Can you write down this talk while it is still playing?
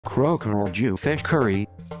Croaker or Jewfish curry.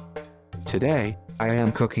 Today, I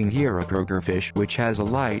am cooking here a croaker fish which has a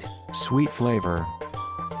light, sweet flavor.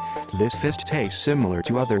 This fish tastes similar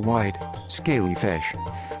to other white, scaly fish.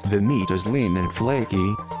 The meat is lean and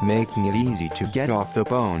flaky, making it easy to get off the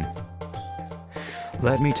bone.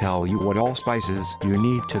 Let me tell you what all spices you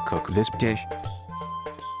need to cook this dish.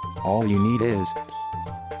 All you need is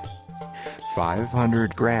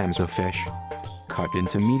 500 grams of fish, cut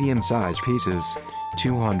into medium-sized pieces,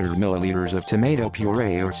 200 milliliters of tomato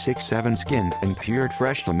puree or 6-7 skinned and pured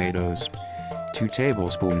fresh tomatoes, 2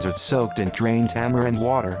 tablespoons of soaked and drained tamarind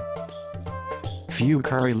water, few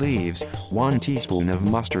curry leaves, 1 teaspoon of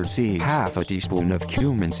mustard seeds, half a teaspoon of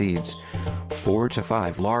cumin seeds, 4 to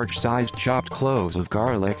 5 large-sized chopped cloves of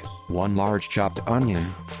garlic, 1 large chopped onion,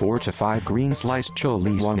 4 to 5 green sliced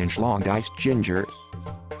chilies, 1-inch long diced ginger,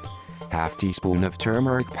 half teaspoon of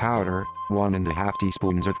turmeric powder, 1½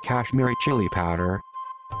 teaspoons of Kashmiri chili powder,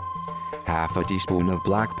 half a teaspoon of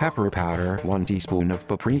black pepper powder, 1 teaspoon of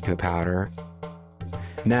paprika powder.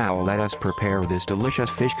 Now let us prepare this delicious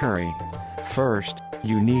fish curry. First,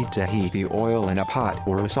 you need to heat the oil in a pot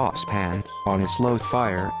or a saucepan on a slow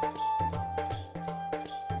fire.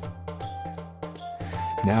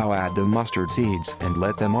 Now add the mustard seeds and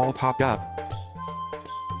let them all pop up.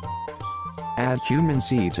 Add cumin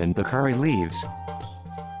seeds and the curry leaves.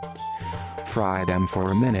 Fry them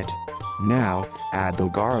for a minute. Now, add the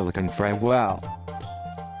garlic and fry well.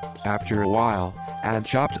 After a while, add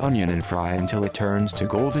chopped onion and fry until it turns to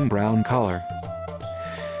golden brown color.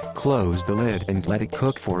 Close the lid and let it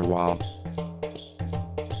cook for a while.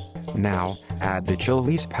 Now, add the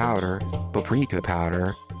chilies powder, paprika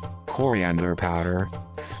powder, coriander powder,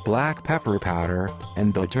 black pepper powder,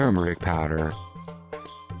 and the turmeric powder.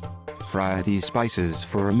 Fry these spices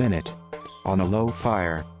for a minute, on a low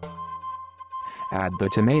fire. Add the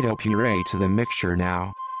tomato puree to the mixture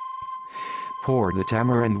now. Pour the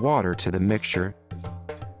tamarind water to the mixture.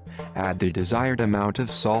 Add the desired amount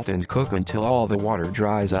of salt and cook until all the water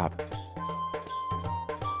dries up.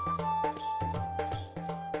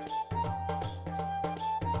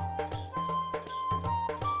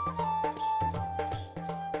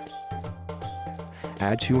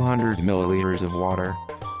 Add 200 milliliters of water.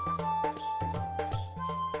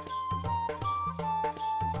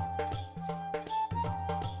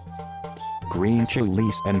 Green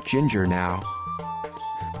chilies and ginger now.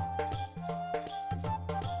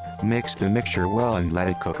 Mix the mixture well and let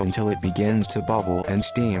it cook until it begins to bubble and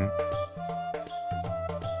steam.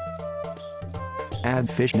 Add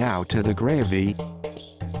fish now to the gravy.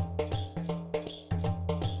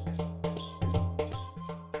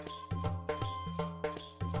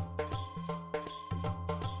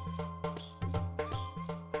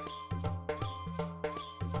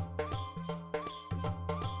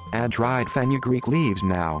 Add dried fenugreek leaves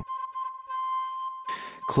now.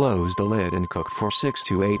 Close the lid and cook for 6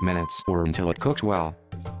 to 8 minutes or until it cooks well.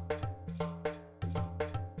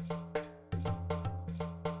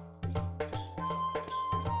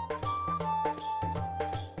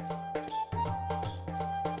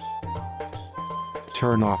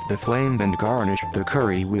 Turn off the flame and garnish the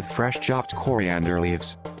curry with fresh chopped coriander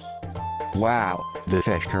leaves. Wow, the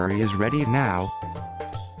fish curry is ready now.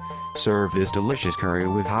 Serve this delicious curry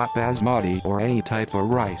with hot basmati or any type of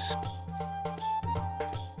rice.